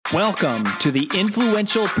Welcome to the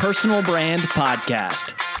Influential Personal Brand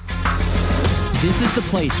Podcast. This is the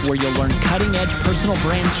place where you'll learn cutting-edge personal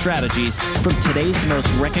brand strategies from today's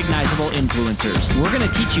most recognizable influencers. We're going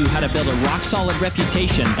to teach you how to build a rock-solid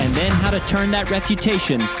reputation and then how to turn that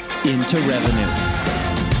reputation into revenue.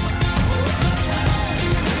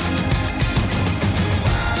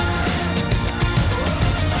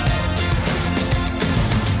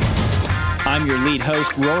 I'm your lead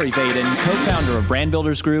host, Rory Vaden, co-founder of Brand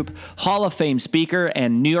Builders Group, Hall of Fame speaker,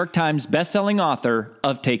 and New York Times bestselling author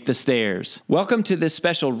of Take the Stairs. Welcome to this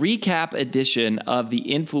special recap edition of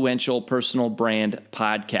the Influential Personal Brand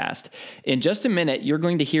Podcast. In just a minute, you're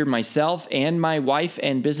going to hear myself and my wife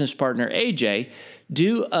and business partner, AJ,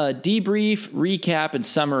 do a debrief, recap, and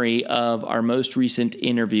summary of our most recent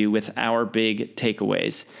interview with our big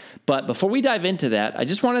takeaways. But before we dive into that, I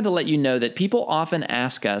just wanted to let you know that people often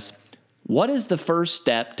ask us, what is the first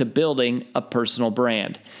step to building a personal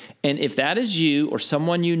brand? And if that is you or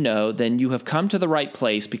someone you know, then you have come to the right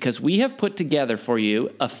place because we have put together for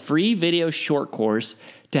you a free video short course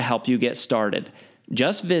to help you get started.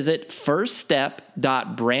 Just visit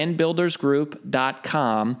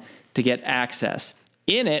firststep.brandbuildersgroup.com to get access.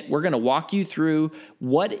 In it, we're going to walk you through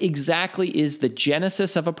what exactly is the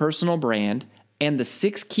genesis of a personal brand and the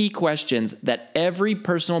 6 key questions that every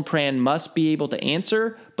personal brand must be able to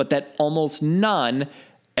answer, but that almost none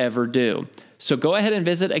ever do. So go ahead and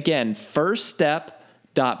visit, again,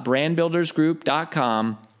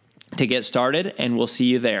 firststep.brandbuildersgroup.com to get started, and we'll see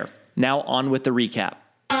you there. Now on with the recap.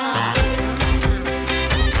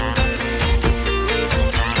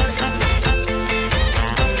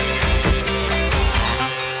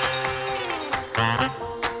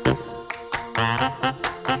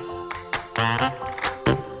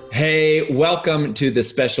 Hey, welcome to the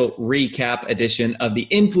special recap edition of the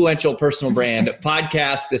Influential Personal Brand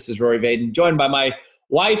Podcast. This is Rory Vaden, joined by my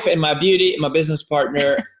wife and my beauty and my business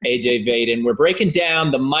partner, AJ Vaden. We're breaking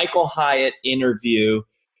down the Michael Hyatt interview,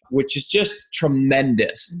 which is just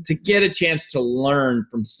tremendous. To get a chance to learn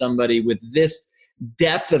from somebody with this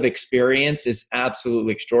depth of experience is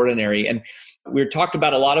absolutely extraordinary. And we talked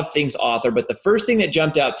about a lot of things, author, but the first thing that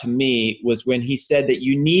jumped out to me was when he said that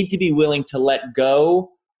you need to be willing to let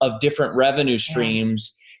go of different revenue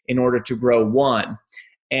streams in order to grow one.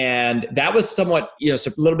 And that was somewhat, a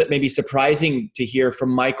little bit maybe surprising to hear from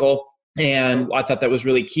Michael. And I thought that was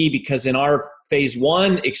really key because in our phase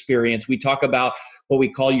 1 experience, we talk about what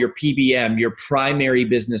we call your PBM, your primary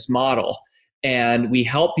business model. And we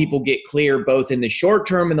help people get clear both in the short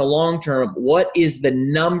term and the long term. What is the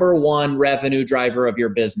number one revenue driver of your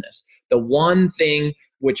business? The one thing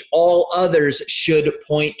which all others should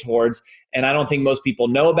point towards. And I don't think most people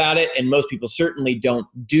know about it. And most people certainly don't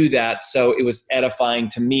do that. So it was edifying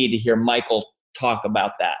to me to hear Michael talk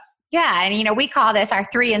about that. Yeah. And, we call this our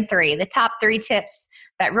 3 and 3, the top 3 tips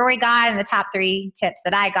that Rory got and the top 3 tips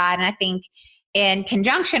that I got. And I think in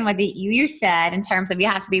conjunction with what you said in terms of you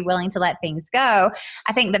have to be willing to let things go,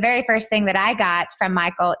 I think the very first thing that I got from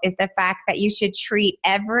Michael is the fact that you should treat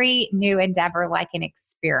every new endeavor like an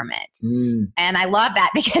experiment. And I love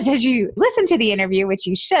that because as you listen to the interview, which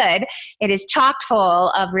you should, it is chock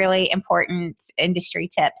full of really important industry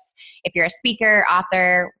tips. If you're a speaker,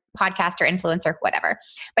 author, podcaster, influencer, whatever.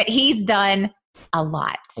 But he's done a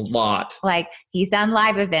lot. Like he's done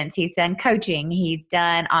live events, he's done coaching, he's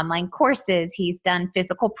done online courses, he's done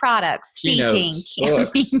physical products, speaking,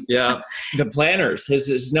 books. Yeah. The planners.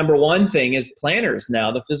 His number one thing is planners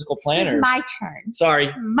now, the physical planners. This is my turn. Sorry.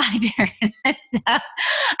 My turn. So,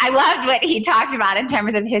 I loved what he talked about in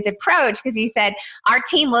terms of his approach because he said, our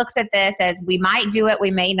team looks at this as we might do it, we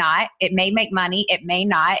may not. It may make money, it may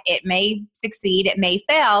not. It may succeed, it may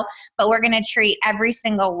fail, but we're going to treat every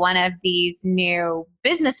single one of these new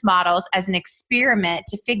business models as an experiment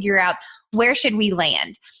to figure out where should we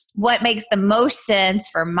land, what makes the most sense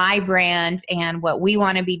for my brand and what we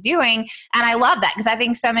want to be doing. And I love that because I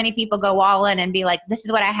think so many people go all in and be like, this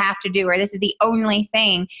is what I have to do, or this is the only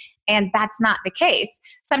thing. And that's not the case.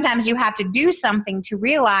 Sometimes you have to do something to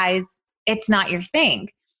realize it's not your thing.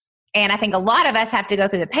 And I think a lot of us have to go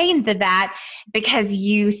through the pains of that because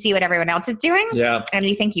you see what everyone else is doing. Yeah. And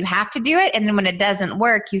you think you have to do it. And then when it doesn't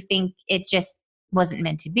work, you think it just wasn't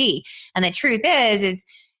meant to be. And the truth is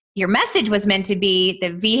your message was meant to be,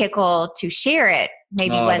 the vehicle to share it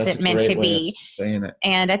maybe wasn't meant to be.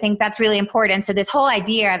 And I think that's really important. So this whole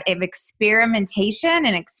idea of experimentation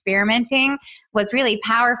and experimenting was really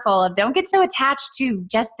powerful of don't get so attached to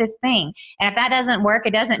just this thing. And if that doesn't work,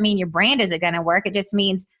 it doesn't mean your brand isn't going to work. It just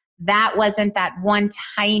means that wasn't that one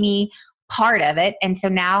tiny part of it. And so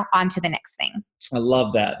now on to the next thing. I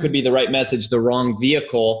love that. Could be the right message, the wrong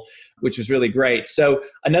vehicle, which was really great. So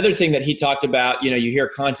another thing that he talked about, you hear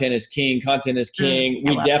content is king, content is king.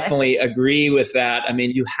 We definitely agree with that. I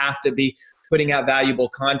mean, you have to be putting out valuable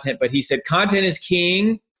content, but he said content is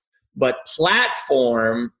king, but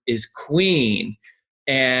platform is queen.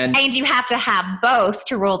 And you have to have both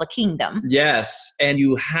to rule the kingdom. Yes. And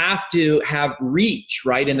you have to have reach,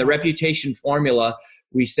 right? In the reputation formula,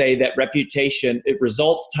 we say that reputation,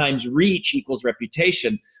 results times reach equals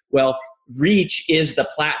reputation. Well, reach is the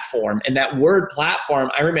platform. And that word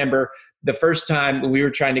platform, I remember the first time we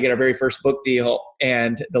were trying to get our very first book deal,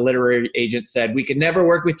 and the literary agent said, we could never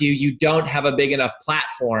work with you. You don't have a big enough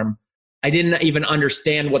platform. I didn't even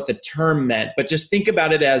understand what the term meant, but just think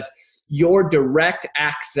about it as your direct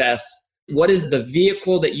access. What is the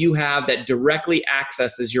vehicle that you have that directly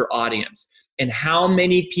accesses your audience? And how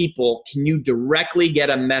many people can you directly get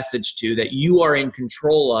a message to that you are in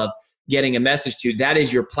control of getting a message to? That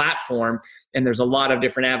is your platform. And there's a lot of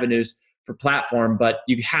different avenues for platform, but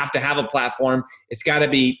you have to have a platform. It's got to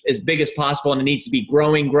be as big as possible, and it needs to be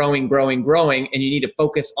growing. And you need to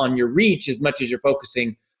focus on your reach as much as you're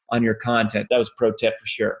focusing on your content. That was a pro tip for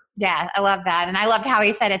sure. Yeah, I love that. And I loved how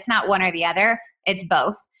he said it's not one or the other, it's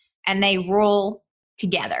both. And they rule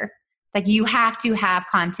together. Like you have to have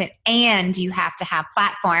content and you have to have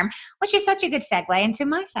platform, which is such a good segue into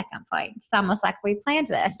my second point. It's almost like we planned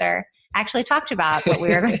this or actually talked about what we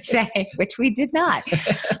were going to say, which we did not.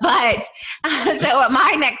 But so what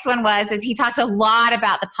my next one is he talked a lot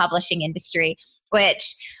about the publishing industry,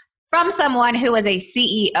 which from someone who was a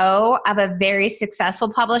CEO of a very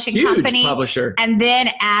successful publishing company, publisher, and then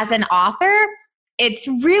as an author, it's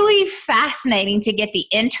really fascinating to get the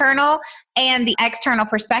internal and the external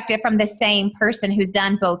perspective from the same person who's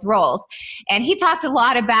done both roles. And he talked a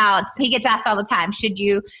lot about, he gets asked all the time, should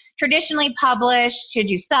you traditionally publish? Should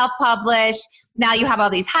you self-publish? Now you have all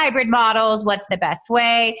these hybrid models. What's the best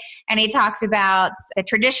way? And he talked about the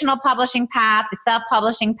traditional publishing path, the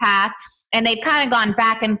self-publishing path, and they've kind of gone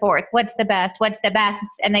back and forth. What's the best? What's the best?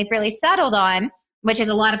 And they've really settled on, which is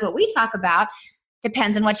a lot of what we talk about,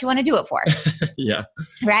 depends on what you want to do it for. Yeah.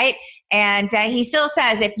 Right? And he still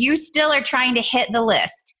says, if you still are trying to hit the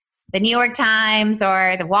list, the New York Times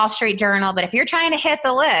or the Wall Street Journal, but if you're trying to hit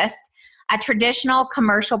the list, a traditional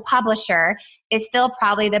commercial publisher is still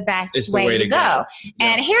probably the best way to go. Yeah.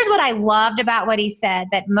 And here's what I loved about what he said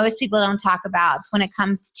that most people don't talk about when it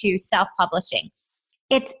comes to self-publishing.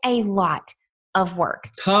 It's a lot of work.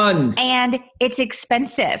 Tons. And it's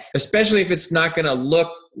expensive. Especially if it's not going to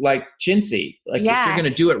look like chintzy. Like if you're going to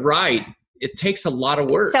do it right, it takes a lot of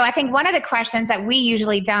work. So I think one of the questions that we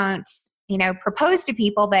usually don't, propose to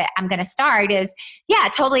people, but I'm going to start is,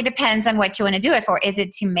 it totally depends on what you want to do it for. Is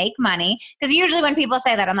it to make money? Because usually when people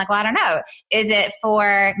say that, I'm like, well, I don't know. Is it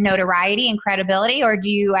for notoriety and credibility, or do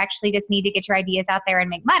you actually just need to get your ideas out there and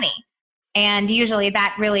make money? And usually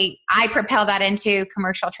that really, I propel that into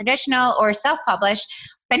commercial, traditional, or self-publish.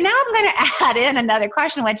 But now I'm going to add in another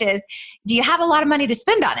question, which is, do you have a lot of money to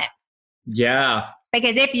spend on it? Yeah.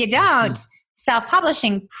 Because if you don't,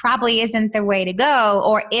 self-publishing probably isn't the way to go.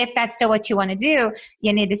 Or if that's still what you want to do,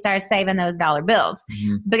 you need to start saving those dollar bills.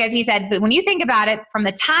 Mm-hmm. Because he said, but when you think about it, from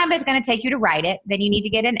the time it's going to take you to write it, then you need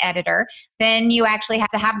to get an editor. Then you actually have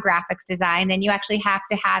to have graphics design. Then you actually have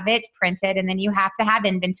to have it printed. And then you have to have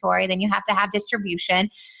inventory. Then you have to have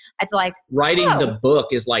distribution. It's like writing the book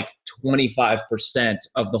is like 25%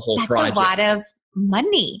 of the whole project. That's a lot of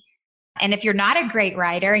money. And if you're not a great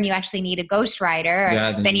writer and you actually need a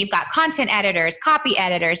ghostwriter, then you've got content editors, copy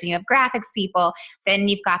editors, and you have graphics people. Then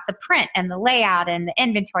you've got the print and the layout and the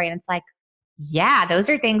inventory. And it's like, those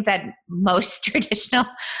are things that most traditional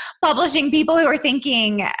publishing people who are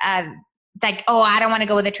thinking like, oh, I don't want to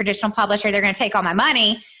go with a traditional publisher. They're going to take all my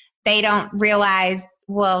money. They don't realize,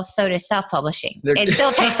 well, so does self-publishing. It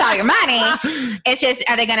still takes all your money. It's just,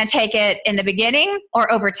 are they going to take it in the beginning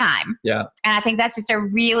or over time? Yeah. And I think that's just a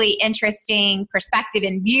really interesting perspective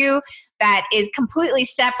and view that is completely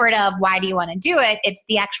separate of why do you want to do it? It's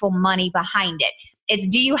the actual money behind it. It's,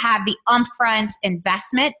 do you have the upfront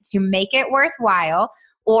investment to make it worthwhile,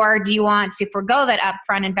 or do you want to forego that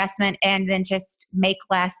upfront investment and then just make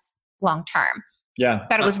less long-term? Yeah.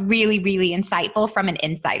 But it was really, really insightful from an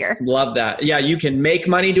insider. Love that. Yeah, you can make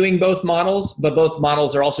money doing both models, but both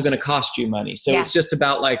models are also going to cost you money. So it's just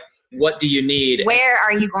about like, what do you need? Where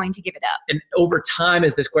are you going to give it up? And over time,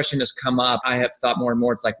 as this question has come up, I have thought more and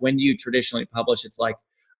more, it's like, when do you traditionally publish? It's like,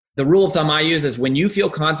 the rule of thumb I use is when you feel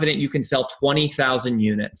confident you can sell 20,000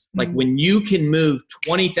 units. Mm-hmm. Like when you can move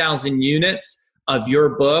 20,000 units of your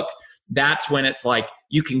book, that's when it's like,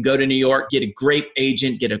 you can go to New York, get a great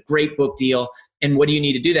agent, get a great book deal. And what do you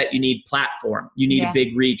need to do that? You need platform. You need a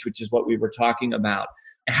big reach, which is what we were talking about.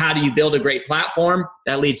 How do you build a great platform?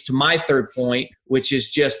 That leads to my third point, which is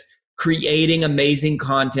just creating amazing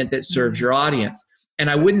content that serves your audience. And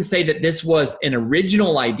I wouldn't say that this was an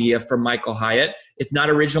original idea from Michael Hyatt. It's not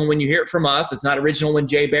original when you hear it from us. It's not original when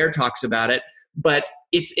Jay Baer talks about it. But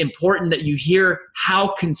it's important that you hear how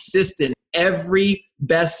consistent every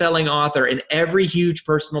best-selling author and every huge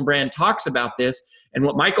personal brand talks about this. And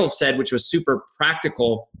what Michael said, which was super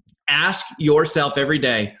practical, ask yourself every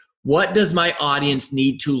day, what does my audience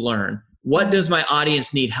need to learn? What does my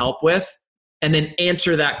audience need help with? And then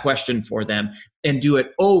answer that question for them and do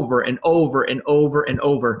it over and over and over and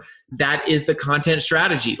over. That is the content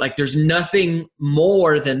strategy. Like, there's nothing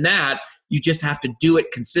more than that. You just have to do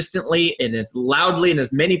it consistently and as loudly in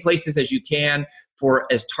as many places as you can for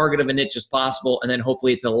as target of a niche as possible. And then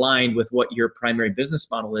hopefully it's aligned with what your primary business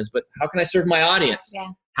model is. But how can I serve my audience? Yeah.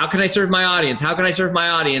 How can I serve my audience? How can I serve my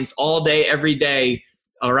audience all day, every day?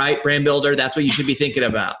 All right, brand builder, that's what you should be thinking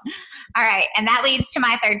about. All right. And that leads to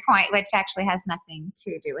my third point, which actually has nothing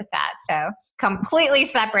to do with that. So completely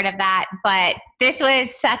separate of that. But this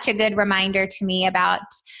was such a good reminder to me about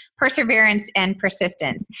perseverance and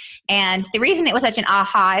persistence. And the reason it was such an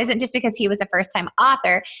aha isn't just because he was a first-time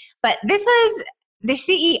author, but this was the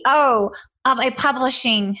CEO of a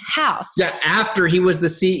publishing house. Yeah, after he was the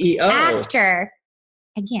CEO. After,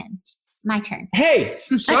 again, my turn. Hey,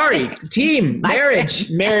 sorry, team,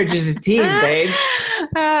 marriage. Marriage is a team, babe.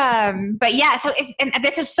 But yeah, and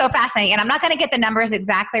this is so fascinating. And I'm not going to get the numbers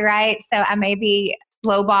exactly right. So I may be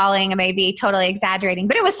lowballing, I may be totally exaggerating.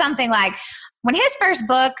 But it was something like when his first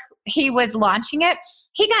book, he was launching it,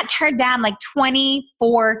 he got turned down like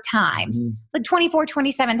 24 times. It's like 24,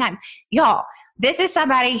 27 times. Y'all, this is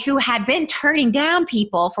somebody who had been turning down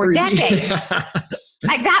people for decades.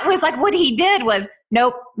 Like, that was like what he did was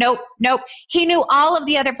nope, nope, nope. He knew all of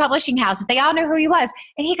the other publishing houses. They all knew who he was.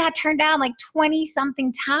 And he got turned down like 20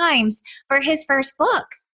 something times for his first book.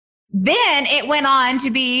 Then it went on to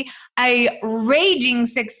be a raging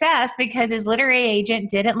success because his literary agent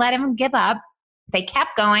didn't let him give up. They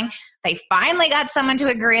kept going. They finally got someone to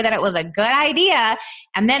agree that it was a good idea.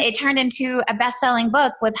 And then it turned into a best-selling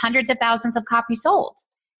book with hundreds of thousands of copies sold.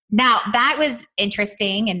 Now, that was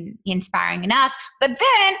interesting and inspiring enough. But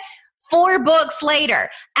then 4 books later,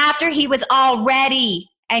 after he was already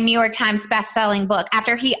a New York Times best-selling book,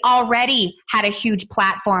 after he already had a huge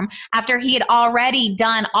platform, after he had already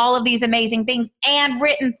done all of these amazing things and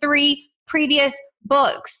written 3 previous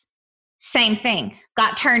books, same thing,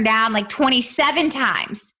 got turned down like 27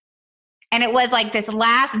 times. And it was like this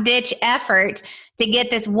last-ditch effort to get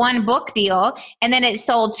this one book deal, and then it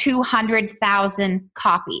sold 200,000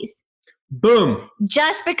 copies. Boom.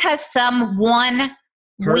 Just because some one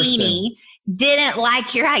weenie didn't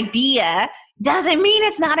like your idea doesn't mean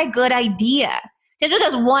it's not a good idea. Just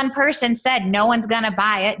because one person said no one's going to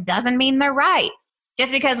buy it doesn't mean they're right.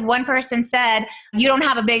 Just because one person said you don't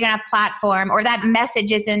have a big enough platform, or that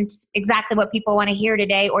message isn't exactly what people want to hear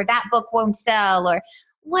today, or that book won't sell, or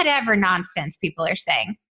whatever nonsense people are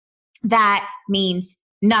saying, that means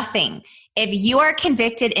nothing. If you are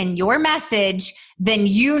convicted in your message, then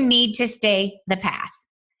you need to stay the path.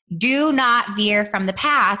 Do not veer from the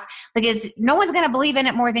path, because no one's going to believe in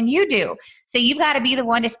it more than you do. So you've got to be the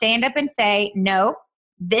one to stand up and say, no,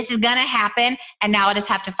 this is going to happen. And now I just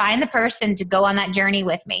have to find the person to go on that journey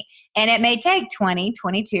with me. And it may take 20,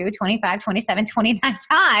 22, 25, 27, 29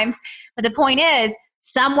 times. But the point is,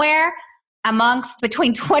 somewhere amongst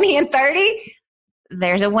between 20 and 30,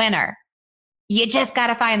 there's a winner. You just got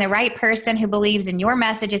to find the right person who believes in your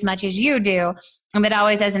message as much as you do. And that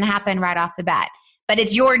always doesn't happen right off the bat. But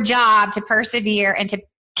it's your job to persevere and to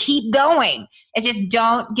keep going. It's just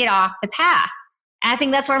don't get off the path. And I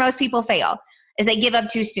think that's where most people fail, is they give up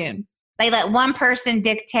too soon. They let one person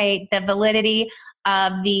dictate the validity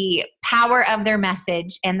of the power of their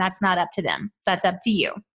message, and that's not up to them. That's up to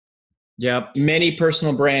you. Yep. Many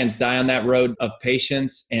personal brands die on that road of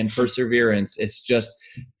patience and perseverance. It's just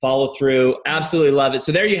follow through. Absolutely love it.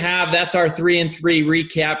 So there you have, that's our 3 and 3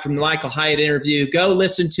 recap from the Michael Hyatt interview. Go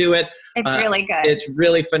listen to it. It's really good. It's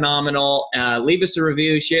really phenomenal. Leave us a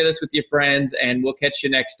review, share this with your friends, and we'll catch you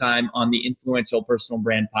next time on the Influential Personal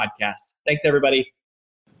Brand Podcast. Thanks, everybody.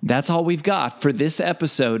 That's all we've got for this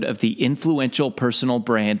episode of the Influential Personal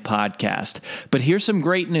Brand Podcast. But here's some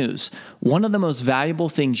great news. One of the most valuable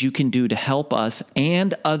things you can do to help us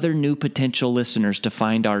and other new potential listeners to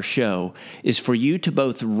find our show is for you to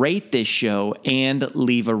both rate this show and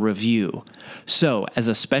leave a review. So, as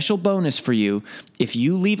a special bonus for you, if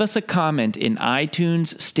you leave us a comment in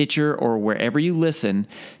iTunes, Stitcher, or wherever you listen,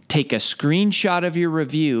 take a screenshot of your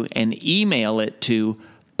review and email it to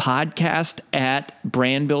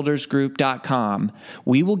podcast@brandbuildersgroup.com.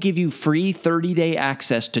 We will give you free 30-day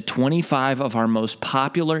access to 25 of our most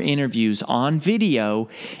popular interviews on video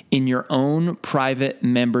in your own private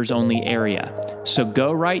members-only area. So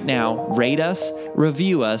go right now, rate us,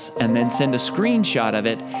 review us, and then send a screenshot of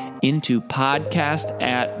it into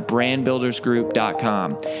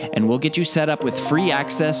podcast@brandbuildersgroup.com. And we'll get you set up with free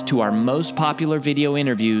access to our most popular video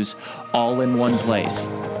interviews all in one place.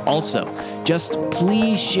 Also, just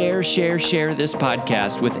please share this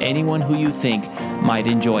podcast with anyone who you think might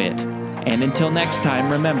enjoy it. And until next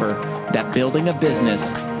time, remember that building a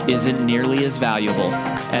business isn't nearly as valuable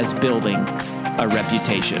as building a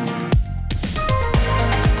reputation.